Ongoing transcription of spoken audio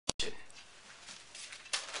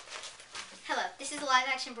This is the live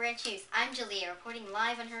action branch news. I'm Jalea, reporting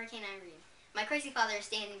live on Hurricane Irene. My crazy father is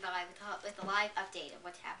standing by with a live update of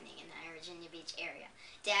what's happening in the Virginia Beach area.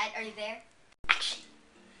 Dad, are you there? Action.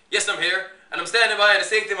 Yes, I'm here, and I'm standing by in the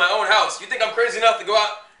safety of my own house. You think I'm crazy enough to go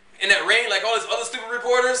out in that rain like all these other stupid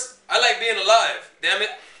reporters? I like being alive, damn it.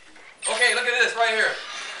 Okay, look at this right here.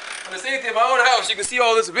 In the safety of my own house, you can see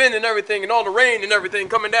all this wind and everything, and all the rain and everything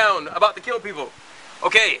coming down, about to kill people.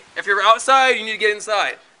 Okay, if you're outside, you need to get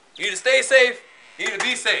inside. You need to stay safe, you need to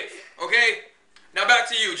be safe, okay? Now back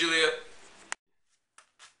to you, Julia.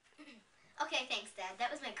 Okay, thanks, Dad.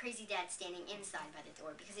 That was my crazy dad standing inside by the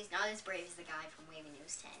door because he's not as brave as the guy from Waving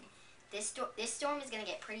News 10. This storm is going to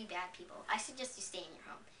get pretty bad, people. I suggest you stay in your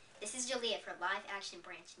home. This is Jalea for Live Action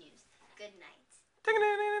Branch News. Good night.